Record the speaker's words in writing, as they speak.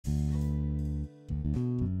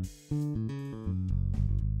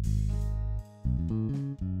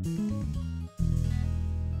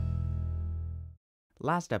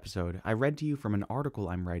Last episode, I read to you from an article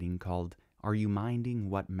I'm writing called Are You Minding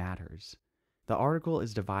What Matters? The article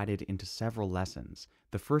is divided into several lessons,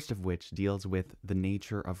 the first of which deals with the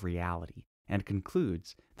nature of reality and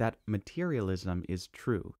concludes that materialism is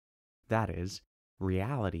true. That is,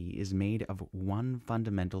 reality is made of one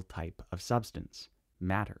fundamental type of substance,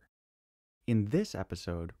 matter. In this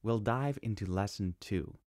episode, we'll dive into Lesson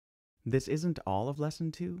 2. This isn't all of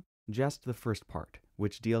Lesson 2, just the first part,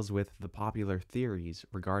 which deals with the popular theories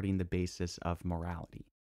regarding the basis of morality.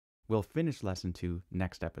 We'll finish Lesson 2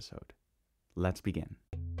 next episode. Let's begin.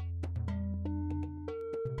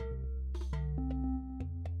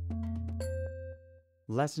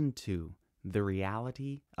 Lesson 2: The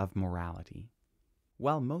Reality of Morality.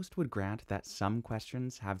 While most would grant that some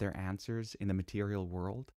questions have their answers in the material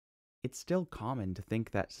world, it's still common to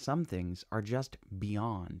think that some things are just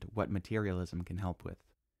beyond what materialism can help with.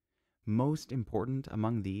 Most important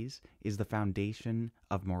among these is the foundation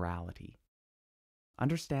of morality.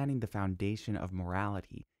 Understanding the foundation of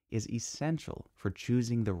morality is essential for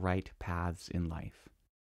choosing the right paths in life.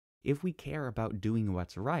 If we care about doing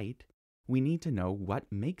what's right, we need to know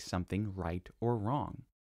what makes something right or wrong.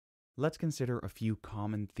 Let's consider a few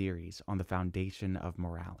common theories on the foundation of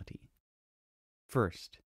morality.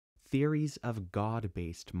 First, theories of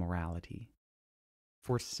God-based morality.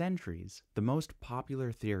 For centuries, the most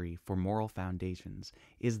popular theory for moral foundations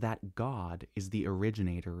is that God is the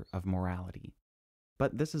originator of morality.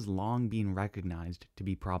 But this has long been recognized to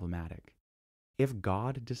be problematic. If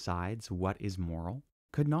God decides what is moral,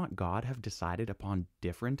 could not God have decided upon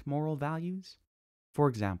different moral values? For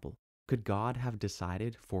example, could God have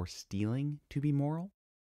decided for stealing to be moral?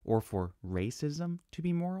 Or for racism to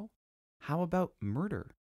be moral? How about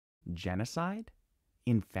murder? Genocide?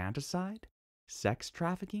 Infanticide? Sex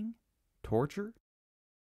trafficking? Torture?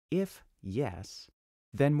 If yes,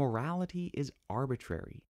 then morality is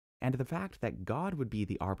arbitrary, and the fact that God would be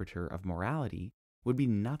the arbiter of morality would be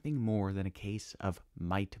nothing more than a case of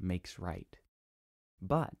might makes right.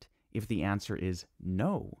 But if the answer is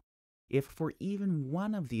no, if for even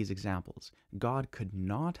one of these examples God could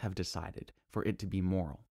not have decided for it to be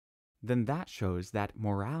moral, then that shows that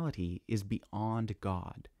morality is beyond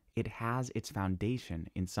God. It has its foundation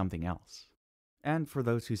in something else. And for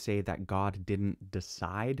those who say that God didn't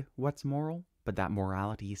decide what's moral, but that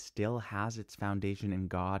morality still has its foundation in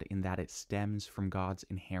God in that it stems from God's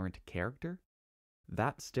inherent character,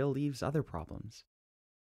 that still leaves other problems.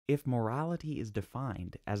 If morality is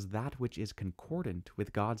defined as that which is concordant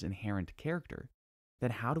with God's inherent character, then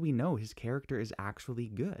how do we know his character is actually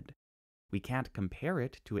good? We can't compare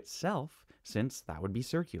it to itself, since that would be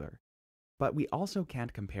circular. But we also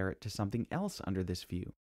can't compare it to something else under this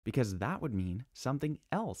view, because that would mean something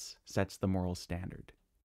else sets the moral standard.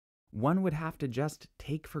 One would have to just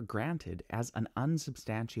take for granted as an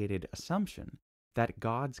unsubstantiated assumption that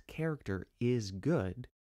God's character is good,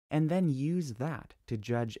 and then use that to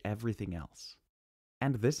judge everything else.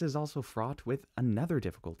 And this is also fraught with another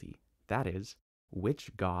difficulty, that is, which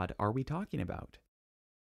God are we talking about?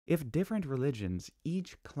 If different religions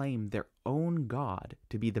each claim their own God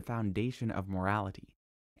to be the foundation of morality,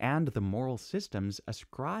 and the moral systems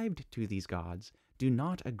ascribed to these gods do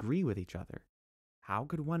not agree with each other, how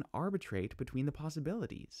could one arbitrate between the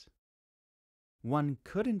possibilities? One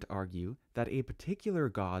couldn't argue that a particular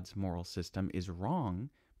god's moral system is wrong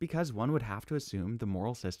because one would have to assume the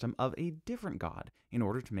moral system of a different god in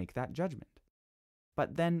order to make that judgment.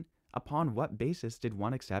 But then, upon what basis did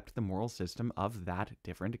one accept the moral system of that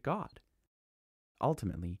different god?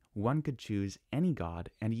 Ultimately, one could choose any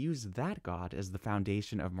god and use that god as the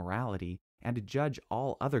foundation of morality and judge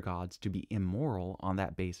all other gods to be immoral on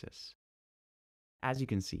that basis. As you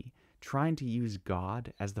can see, trying to use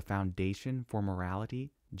God as the foundation for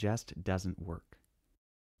morality just doesn't work.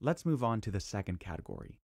 Let's move on to the second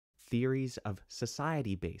category, theories of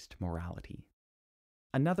society-based morality.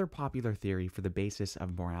 Another popular theory for the basis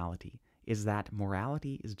of morality is that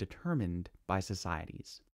morality is determined by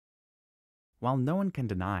societies. While no one can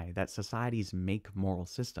deny that societies make moral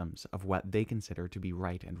systems of what they consider to be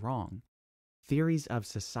right and wrong, theories of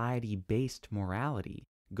society-based morality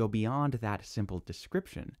go beyond that simple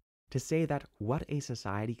description to say that what a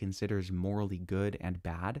society considers morally good and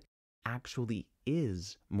bad actually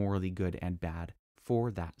is morally good and bad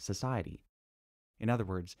for that society. In other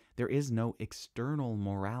words, there is no external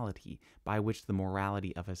morality by which the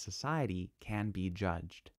morality of a society can be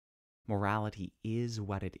judged. Morality is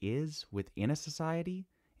what it is within a society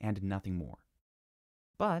and nothing more.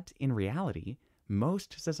 But in reality,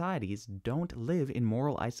 most societies don't live in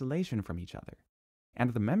moral isolation from each other,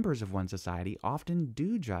 and the members of one society often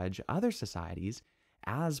do judge other societies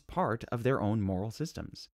as part of their own moral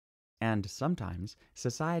systems. And sometimes,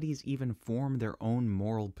 societies even form their own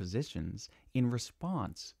moral positions in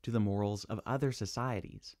response to the morals of other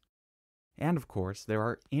societies. And of course, there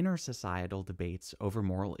are inter-societal debates over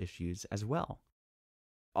moral issues as well.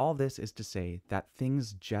 All this is to say that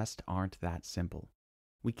things just aren't that simple.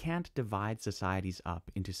 We can't divide societies up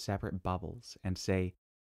into separate bubbles and say,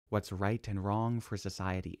 what's right and wrong for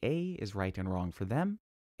society A is right and wrong for them,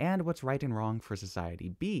 and what's right and wrong for society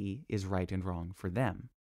B is right and wrong for them.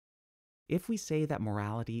 If we say that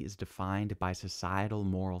morality is defined by societal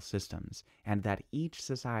moral systems, and that each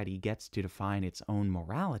society gets to define its own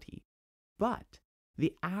morality, but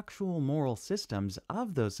the actual moral systems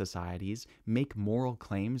of those societies make moral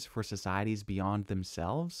claims for societies beyond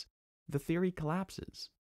themselves, the theory collapses.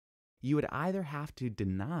 You would either have to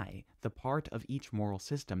deny the part of each moral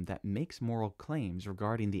system that makes moral claims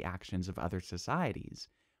regarding the actions of other societies,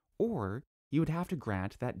 or you would have to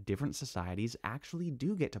grant that different societies actually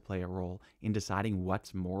do get to play a role in deciding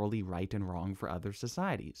what's morally right and wrong for other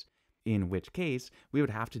societies, in which case we would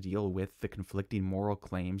have to deal with the conflicting moral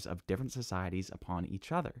claims of different societies upon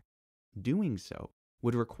each other. Doing so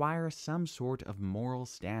would require some sort of moral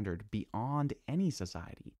standard beyond any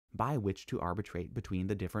society by which to arbitrate between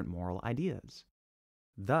the different moral ideas.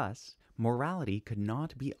 Thus, morality could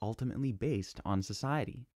not be ultimately based on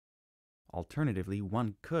society. Alternatively,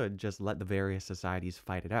 one could just let the various societies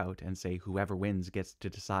fight it out and say whoever wins gets to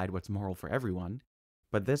decide what's moral for everyone,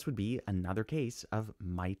 but this would be another case of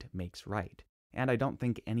might makes right, and I don't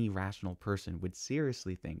think any rational person would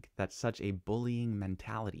seriously think that such a bullying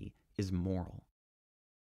mentality is moral.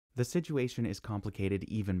 The situation is complicated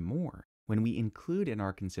even more when we include in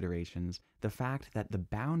our considerations the fact that the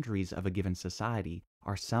boundaries of a given society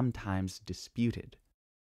are sometimes disputed.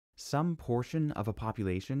 Some portion of a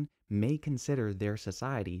population may consider their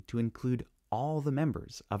society to include all the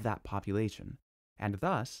members of that population, and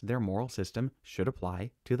thus their moral system should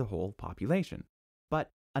apply to the whole population.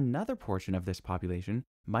 But another portion of this population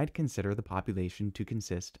might consider the population to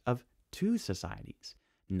consist of two societies,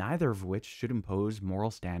 neither of which should impose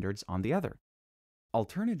moral standards on the other.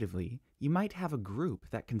 Alternatively, you might have a group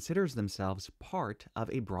that considers themselves part of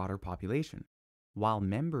a broader population, while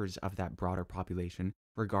members of that broader population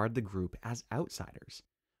regard the group as outsiders,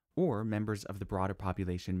 or members of the broader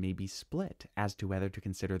population may be split as to whether to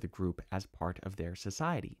consider the group as part of their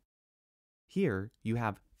society. Here, you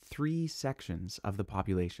have three sections of the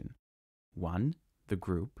population. 1. The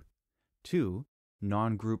group. 2.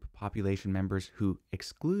 Non-group population members who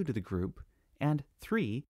exclude the group. And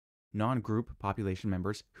 3. Non-group population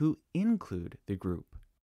members who include the group.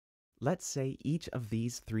 Let's say each of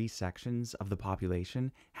these three sections of the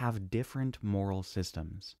population have different moral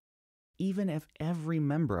systems. Even if every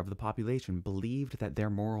member of the population believed that their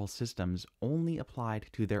moral systems only applied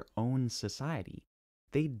to their own society,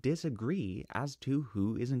 they disagree as to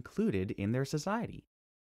who is included in their society.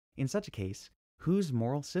 In such a case, whose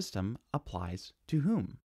moral system applies to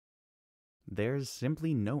whom? There's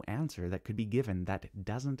simply no answer that could be given that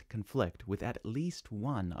doesn't conflict with at least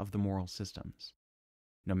one of the moral systems.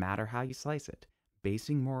 No matter how you slice it,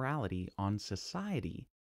 basing morality on society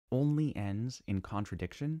only ends in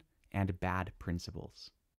contradiction and bad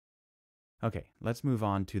principles. Okay, let's move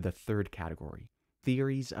on to the third category,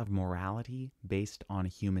 theories of morality based on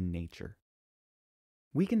human nature.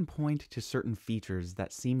 We can point to certain features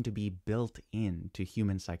that seem to be built into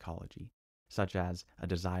human psychology, such as a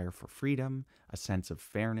desire for freedom, a sense of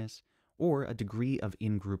fairness, or a degree of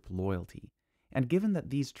in-group loyalty. And given that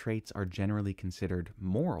these traits are generally considered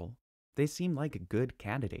moral, they seem like good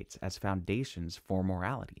candidates as foundations for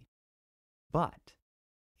morality. But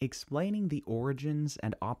explaining the origins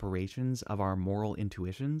and operations of our moral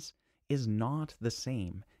intuitions is not the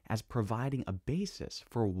same as providing a basis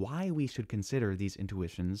for why we should consider these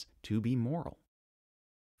intuitions to be moral.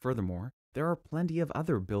 Furthermore, there are plenty of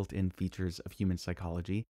other built-in features of human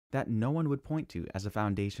psychology that no one would point to as a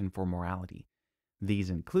foundation for morality. These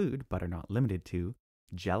include, but are not limited to,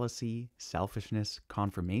 jealousy, selfishness,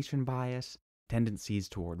 confirmation bias, tendencies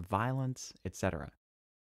toward violence, etc.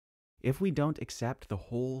 If we don't accept the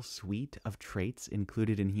whole suite of traits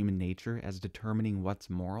included in human nature as determining what's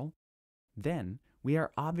moral, then we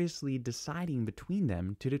are obviously deciding between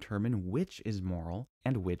them to determine which is moral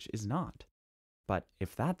and which is not. But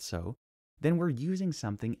if that's so, then we're using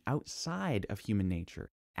something outside of human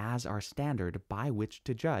nature as our standard by which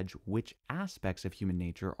to judge which aspects of human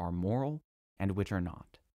nature are moral and which are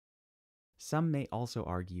not. Some may also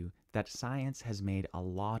argue that science has made a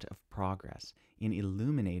lot of progress in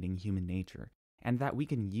illuminating human nature, and that we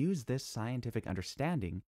can use this scientific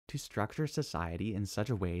understanding to structure society in such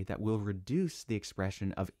a way that will reduce the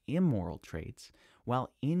expression of immoral traits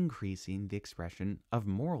while increasing the expression of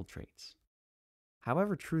moral traits.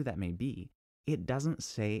 However true that may be, it doesn't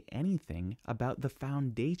say anything about the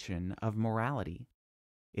foundation of morality.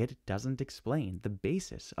 It doesn't explain the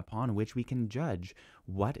basis upon which we can judge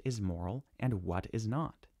what is moral and what is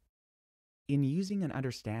not. In using an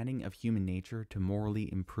understanding of human nature to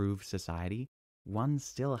morally improve society, one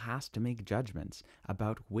still has to make judgments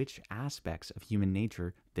about which aspects of human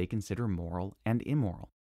nature they consider moral and immoral,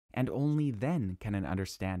 and only then can an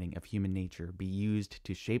understanding of human nature be used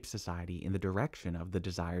to shape society in the direction of the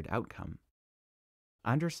desired outcome.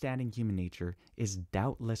 Understanding human nature is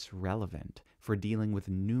doubtless relevant for dealing with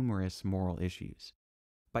numerous moral issues,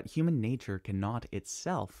 but human nature cannot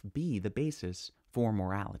itself be the basis for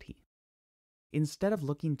morality. Instead of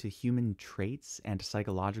looking to human traits and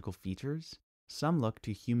psychological features, some look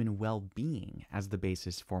to human well-being as the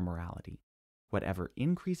basis for morality. Whatever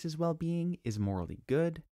increases well-being is morally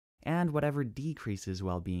good, and whatever decreases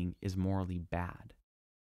well-being is morally bad.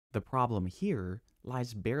 The problem here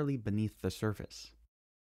lies barely beneath the surface.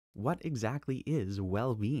 What exactly is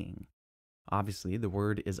well-being? Obviously, the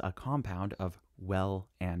word is a compound of well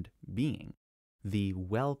and being, the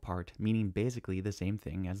well part meaning basically the same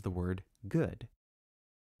thing as the word good.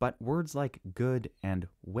 But words like good and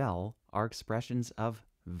well are expressions of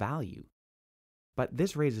value. But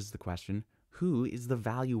this raises the question, who is the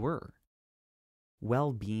valuer?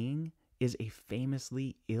 Well-being is a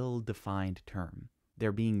famously ill-defined term,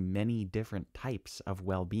 there being many different types of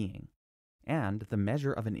well-being. And the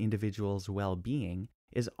measure of an individual's well-being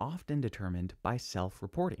is often determined by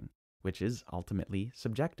self-reporting, which is ultimately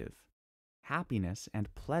subjective. Happiness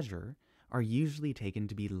and pleasure are usually taken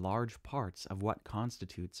to be large parts of what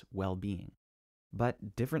constitutes well-being.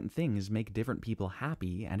 But different things make different people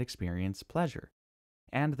happy and experience pleasure.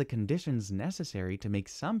 And the conditions necessary to make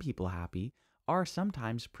some people happy are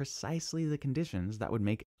sometimes precisely the conditions that would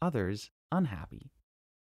make others unhappy.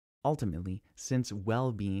 Ultimately, since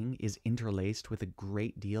well-being is interlaced with a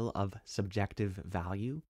great deal of subjective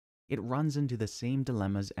value, it runs into the same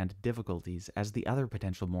dilemmas and difficulties as the other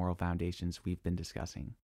potential moral foundations we've been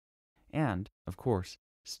discussing. And, of course,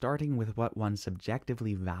 starting with what one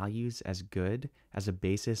subjectively values as good as a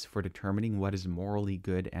basis for determining what is morally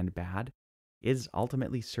good and bad is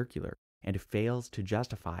ultimately circular and fails to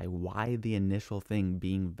justify why the initial thing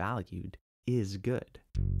being valued is good.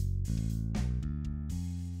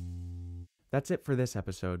 That's it for this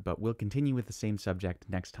episode, but we'll continue with the same subject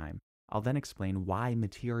next time. I'll then explain why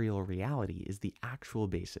material reality is the actual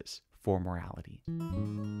basis for morality.